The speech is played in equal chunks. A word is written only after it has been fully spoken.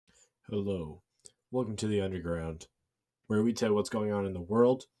Hello. Welcome to the Underground, where we tell you what's going on in the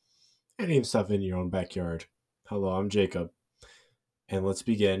world and even stuff in your own backyard. Hello, I'm Jacob, and let's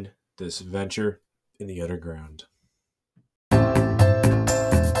begin this adventure in the Underground. And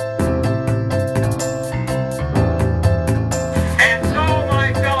so,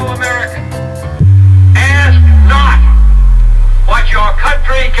 my fellow Americans, ask not what your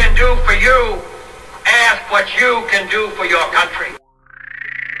country can do for you, ask what you can do for your country.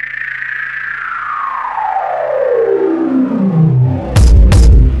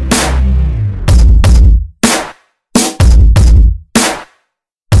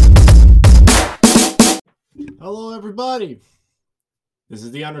 Hello, everybody. This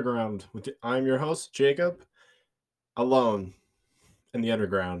is the Underground. I'm your host, Jacob, alone in the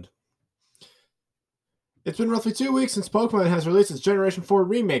Underground. It's been roughly 2 weeks since Pokemon has released its Generation 4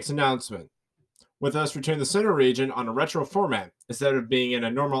 Remakes announcement, with us returning to the Sinnoh region on a retro format, instead of being in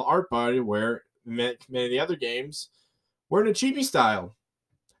a normal art body where many of the other games were in a chibi style.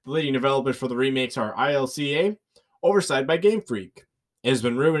 The leading developers for the remakes are ILCA, oversight by Game Freak. It has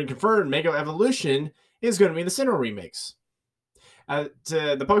been rumored and confirmed Mega Evolution is going to be the Sinnoh remakes. At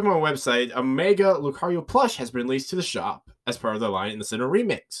the Pokemon website, a Mega Lucario plush has been released to the shop as part of the line in the Sinnoh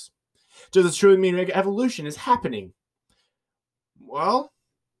remakes. Does this truly mean Mega Evolution is happening? Well,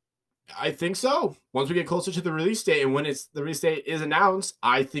 I think so. Once we get closer to the release date, and when the release date is announced,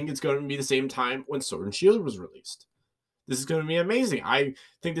 I think it's going to be the same time when Sword and Shield was released. This is going to be amazing. I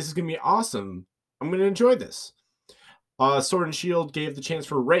think this is going to be awesome. I'm going to enjoy this. Sword and Shield gave the chance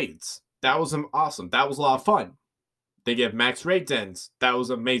for raids. That was awesome. That was a lot of fun. They gave max raid dens. That was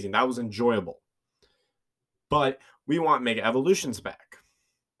amazing. That was enjoyable. But we want Mega Evolutions back.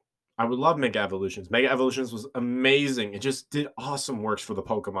 I would love Mega Evolutions. Mega Evolutions was amazing. It just did awesome works for the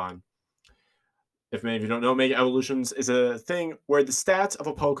Pokemon. If many of you don't know, Mega Evolutions is a thing where the stats of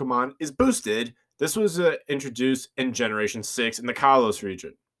a Pokemon is boosted. This was introduced in Generation 6 in the Kalos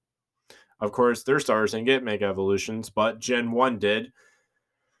region. Of course, their stars didn't get Mega Evolutions, but Gen 1 did.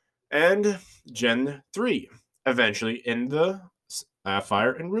 And Gen 3, eventually in the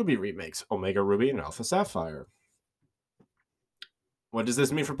Sapphire and Ruby remakes, Omega Ruby and Alpha Sapphire. What does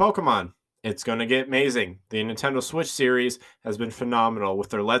this mean for Pokemon? It's going to get amazing. The Nintendo Switch series has been phenomenal with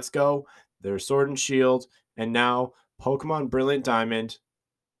their Let's Go, their Sword and Shield, and now Pokemon Brilliant Diamond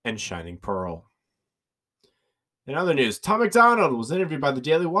and Shining Pearl. In other news, Tom MacDonald was interviewed by the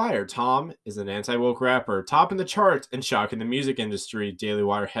Daily Wire. Tom is an anti-woke rapper, topping the charts and shocking the music industry. Daily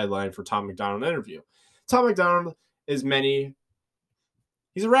Wire headline for Tom MacDonald interview. Tom MacDonald is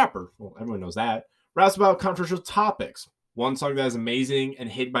he's a rapper. Well, everyone knows that. Raps about controversial topics. One song that is amazing and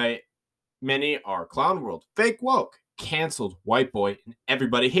hated by many are Clown World, Fake Woke, Cancelled, White Boy, and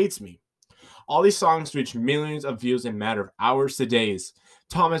Everybody Hates Me. All these songs reach millions of views in a matter of hours to days.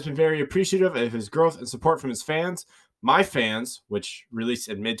 Tom has been very appreciative of his growth and support from his fans. My Fans, which released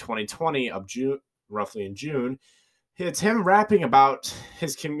in mid-2020 of June, roughly in June, it's him rapping about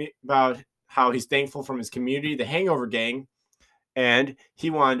about how he's thankful from his community, the Hangover Gang, and he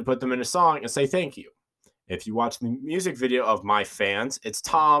wanted to put them in a song and say thank you. If you watch the music video of My Fans, it's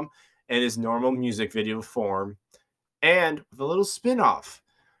Tom in his normal music video form, and with a little spin-off.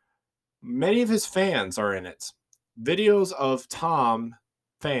 Many of his fans are in it. Videos of Tom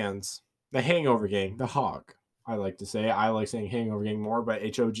fans, the Hangover Gang, the Hog. I like to say, I like saying Hangover Gang more, but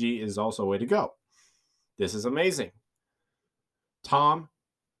HOG is also a way to go. This is amazing. Tom,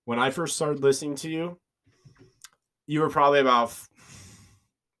 when I first started listening to you, you were probably about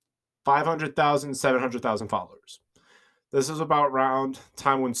 500,000, 700,000 followers. This is about around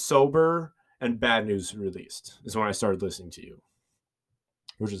time when Sober and Bad News released, is when I started listening to you,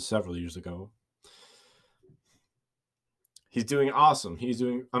 which is several years ago. He's doing awesome. He's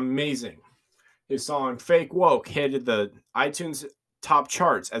doing amazing. His song Fake Woke hit the iTunes top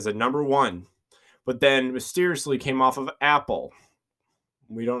charts as a #1, but then mysteriously came off of Apple.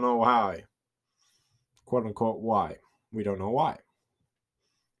 We don't know why. Quote unquote, why. We don't know why.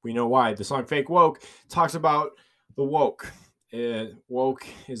 We know why. The song Fake Woke talks about the woke. Woke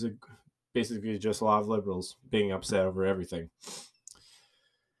is basically just a lot of liberals being upset over everything.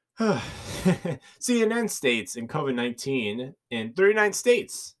 CNN states in COVID-19 in 39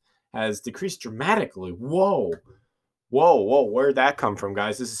 states has decreased dramatically. Whoa, where'd that come from,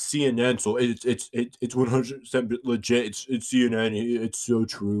 guys? This is CNN, so it's 100% legit. It's CNN. It's so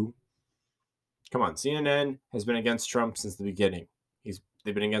true. Come on, CNN has been against Trump since the beginning.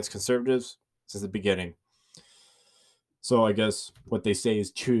 They've been against conservatives since the beginning. So I guess what they say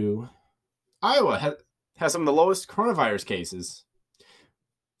is true. Iowa has some of the lowest coronavirus cases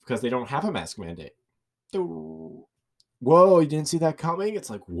because they don't have a mask mandate. whoa, you didn't see that coming? It's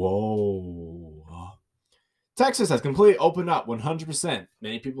like, whoa. Texas has completely opened up 100%.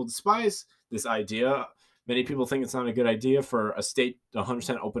 Many people despise this idea. Many people think it's not a good idea for a state to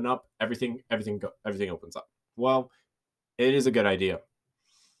 100% open up. Everything opens up. Well, it is a good idea.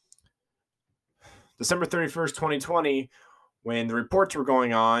 December 31st, 2020, when the reports were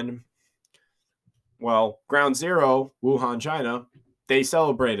going on, well, Ground Zero, Wuhan, China, they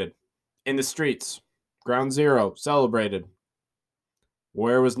celebrated in the streets. Ground Zero celebrated.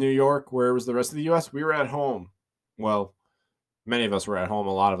 Where was New York? Where was the rest of the U.S.? We were at home. Well, many of us were at home.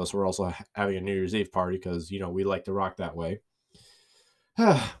 A lot of us were also having a New Year's Eve party because, we like to rock that way.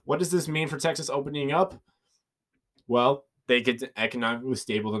 What does this mean for Texas opening up? Well, they get to economically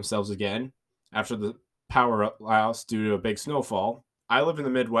stable themselves again after the power loss due to a big snowfall. I live in the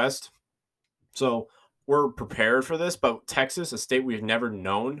Midwest, so we're prepared for this, but Texas, a state we've never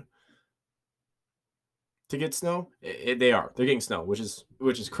known to get snow, they're getting snow, which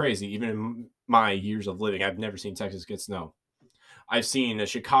is crazy. Even in my years of living, I've never seen Texas get snow. I've seen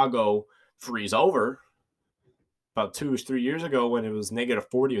Chicago freeze over about 2 or 3 years ago when it was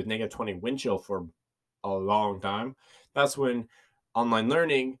 -40 with -20 wind chill for a long time. That's when online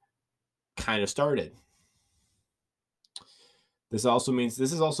learning kind of started. This also means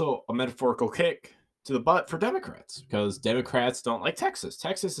this is also a metaphorical kick to the butt for Democrats because Democrats don't like Texas.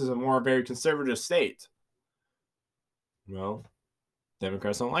 Texas is a very conservative state. Well,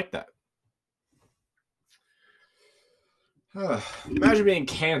 Democrats don't like that. Imagine being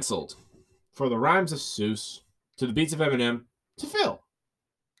canceled for the rhymes of Seuss, to the beats of Eminem, to Phil,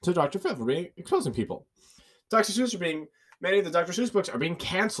 to Dr. Phil for exposing people. Dr. Seuss many of the Dr. Seuss books are being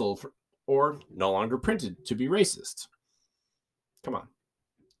canceled or no longer printed to be racist. Come on.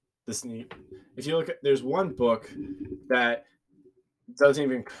 If you look at, there's one book that doesn't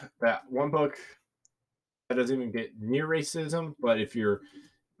even get near racism, but if you're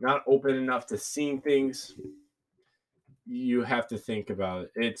not open enough to seeing things, you have to think about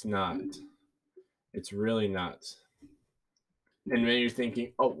it. It's not. It's really not. And then you're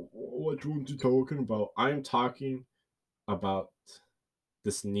thinking, oh, what ones are you talking about? I'm talking about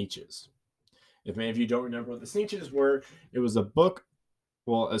the Sneetches. If many of you don't remember what the Sneetches were, it was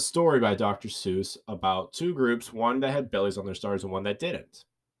a story by Dr. Seuss about two groups, one that had bellies on their stars and one that didn't.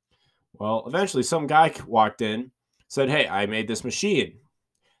 Well, eventually some guy walked in, said, hey, I made this machine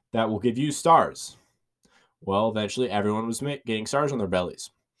that will give you stars. Well, eventually everyone was getting stars on their bellies.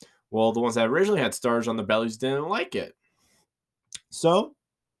 Well, the ones that originally had stars on their bellies didn't like it. So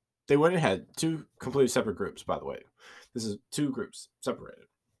they went ahead, two completely separate groups, by the way. This is two groups separated.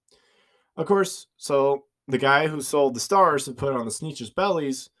 Of course, so the guy who sold the stars to put on the Sneetches'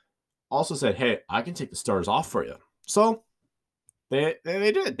 bellies also said, hey, I can take the stars off for you. So they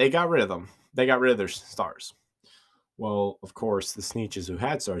did. They got rid of them. They got rid of their stars. Well, of course, the Sneetches who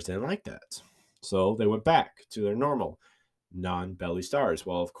had stars didn't like that. So they went back to their normal non-belly stars.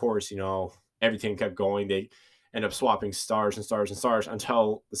 Well, of course, everything kept going. They ended up swapping stars and stars and stars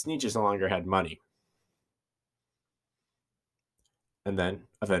until the Sneetches no longer had money. And then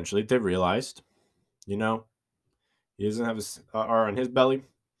eventually they realized, he doesn't have a R on his belly,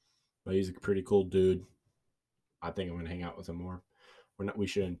 but he's a pretty cool dude. I think I'm going to hang out with him more. We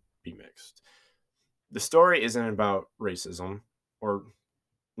shouldn't be mixed. The story isn't about racism or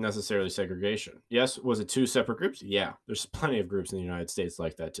necessarily segregation. Yes, was it two separate groups? Yeah, there's plenty of groups in the United States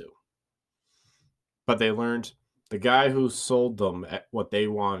like that too. But they learned the guy who sold them what they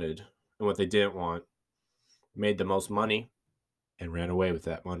wanted and what they didn't want made the most money and ran away with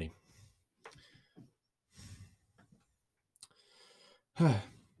that money.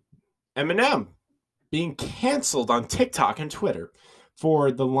 Eminem being canceled on TikTok and Twitter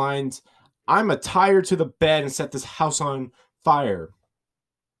for the lines, I'm a tire to the bed and set this house on fire,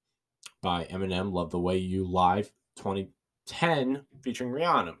 by Eminem, Love the Way You Lie, 2010, featuring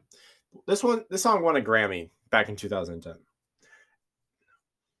Rihanna. This song won a Grammy back in 2010.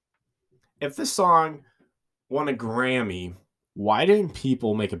 If this song won a Grammy, why didn't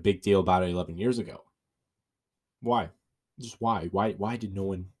people make a big deal about it 11 years ago? Why? Just why? Why did no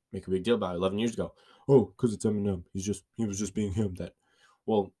one make a big deal about it 11 years ago? Oh, because it's Eminem. He was just being him.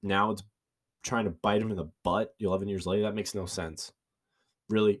 Well, now it's trying to bite him in the butt 11 years later. That makes no sense.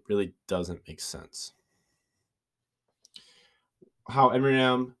 Really, really doesn't make sense. How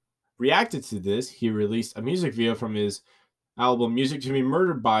Eminem reacted to this, he released a music video from his album Music to Be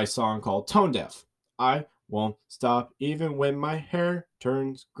Murdered By song called Tone Deaf. I won't stop even when my hair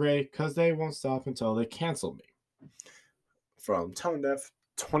turns gray, because they won't stop until they cancel me. From Tone Deaf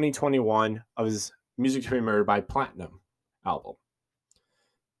 2021 of his Music to Be Murdered By Platinum album.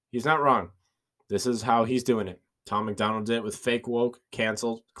 He's not wrong. This is how he's doing it. Tom McDonald did it with Fake Woke,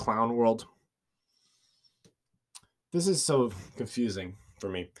 canceled, Clown World. This is so confusing for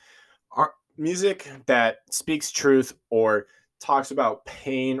me. Music that speaks truth or talks about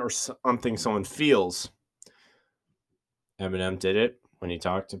pain or something someone feels. Eminem did it when he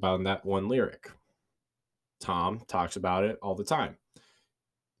talked about that one lyric. Tom talks about it all the time.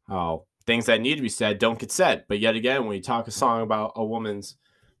 How things that need to be said don't get said. But yet again, when you talk a song about a woman's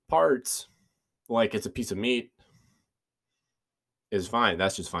parts, like it's a piece of meat, is fine.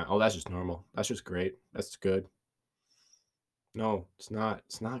 That's just fine. Oh, that's just normal. That's just great. That's good. No, it's not.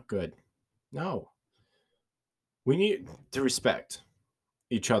 It's not good. No. We need to respect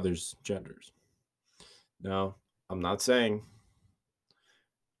each other's genders. No, I'm not saying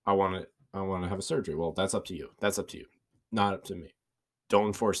I want to have a surgery. Well, that's up to you. That's up to you. Not up to me.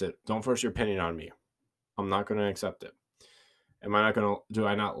 Don't force it. Don't force your opinion on me. I'm not going to accept it. Do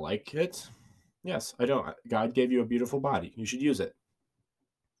I not like it? Yes, I don't. God gave you a beautiful body. You should use it.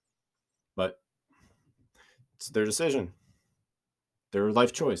 But it's their decision. Their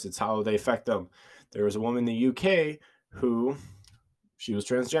life choice. It's how they affect them. There was a woman in the UK who, she was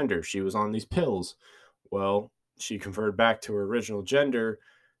transgender. She was on these pills. Well, she converted back to her original gender,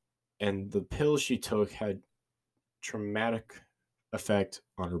 and the pills she took had traumatic effect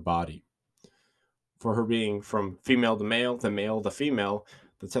on her body. For her being from female to male to female,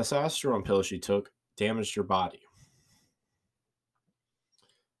 the testosterone pill she took damaged her body.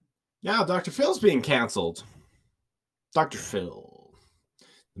 Now Dr. Phil's being canceled. Dr. Phil.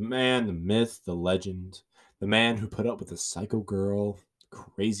 The man, the myth, the legend. The man who put up with a psycho girl,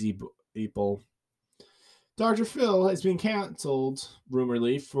 crazy people. Dr. Phil has been canceled,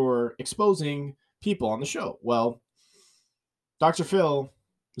 rumorly, for exposing people on the show. Well, Dr. Phil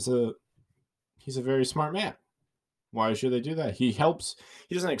he's a very smart man. Why should they do that? He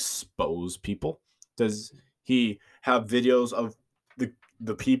doesn't expose people. Does he have videos of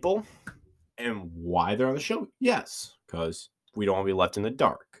the people and why they're on the show? Yes, because we don't want to be left in the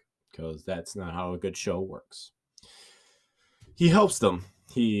dark, because that's not how a good show works. He helps them.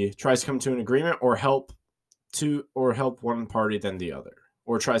 He tries to come to an agreement or help one party than the other.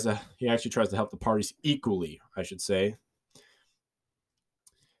 Or he actually tries to help the parties equally, I should say.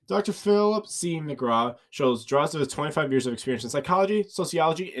 Dr. Philip C. McGraw draws of his 25 years of experience in psychology,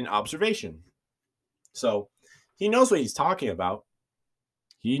 sociology, and observation. So he knows what he's talking about.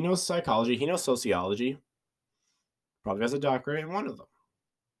 He knows psychology. He knows sociology. Probably has a doctorate in one of them.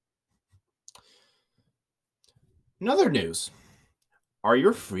 In other news, are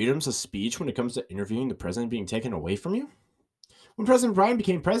your freedoms of speech when it comes to interviewing the president being taken away from you? When President Biden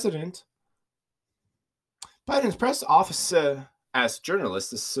became president, Biden's press office asked journalists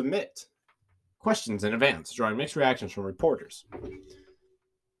to submit questions in advance, drawing mixed reactions from reporters.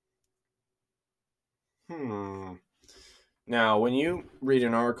 Now, when you read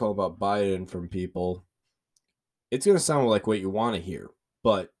an article about Biden from people, it's going to sound like what you want to hear,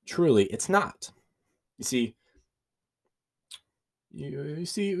 but truly, it's not. You see, you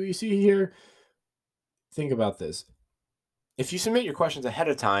see here. Think about this. If you submit your questions ahead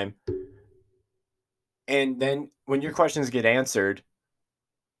of time, and then when your questions get answered,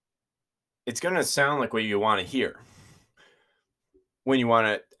 it's going to sound like what you want to hear. When you want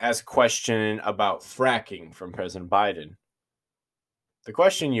to ask a question about fracking from President Biden, the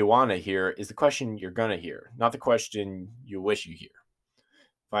question you want to hear is the question you're going to hear, not the question you wish you hear.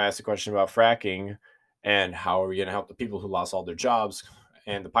 If I ask a question about fracking and how are we going to help the people who lost all their jobs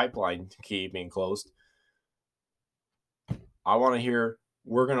and the pipeline key being closed, I want to hear,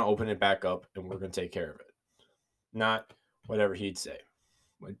 we're going to open it back up and we're going to take care of it. Not whatever he'd say.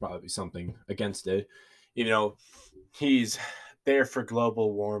 Would probably be something against it. Even though he's there for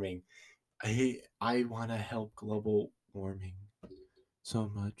global warming. I want to help global warming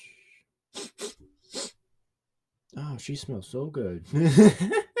so much. Oh, she smells so good.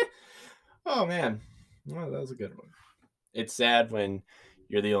 Oh, man. Oh, that was a good one. It's sad when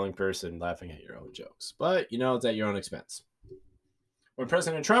you're the only person laughing at your own jokes. But, it's at your own expense. When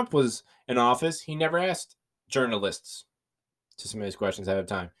President Trump was in office, he never asked journalists to submit his questions ahead of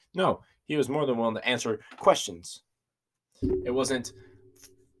time. No, he was more than willing to answer questions. It wasn't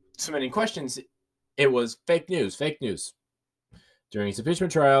submitting questions. It was fake news. During his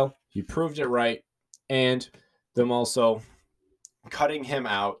impeachment trial, he proved it right, and them also cutting him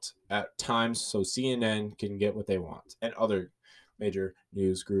out at times so CNN can get what they want, and other major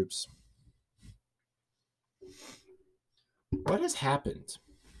news groups. What has happened?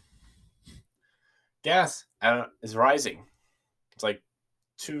 Gas is rising. It's like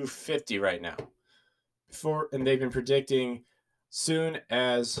 $2.50 right now. And they've been predicting soon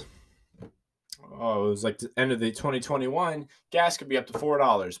as Oh, it was like the end of the 2021. Gas could be up to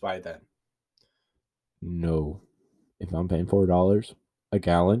 $4 by then. No. If I'm paying $4 a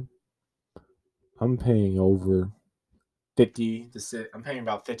gallon, I'm paying over 50 to sit. I'm paying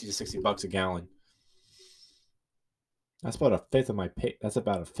about 50 to 60 bucks a gallon. That's about a fifth of my pay. That's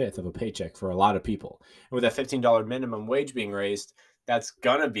about a fifth of a paycheck for a lot of people. And with that $15 minimum wage being raised, that's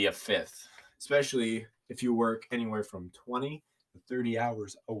gonna be a fifth, especially if you work anywhere from 20 to 30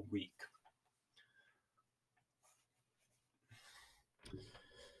 hours a week.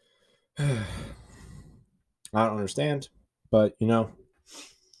 I don't understand, but well,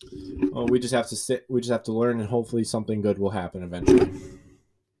 we just have to sit. We just have to learn, and hopefully, something good will happen eventually.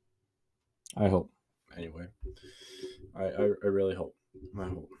 I hope. Anyway, I really hope. I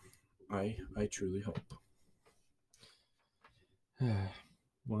hope. I truly hope.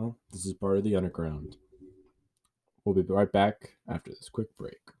 Well, this is part of the underground. We'll be right back after this quick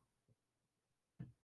break.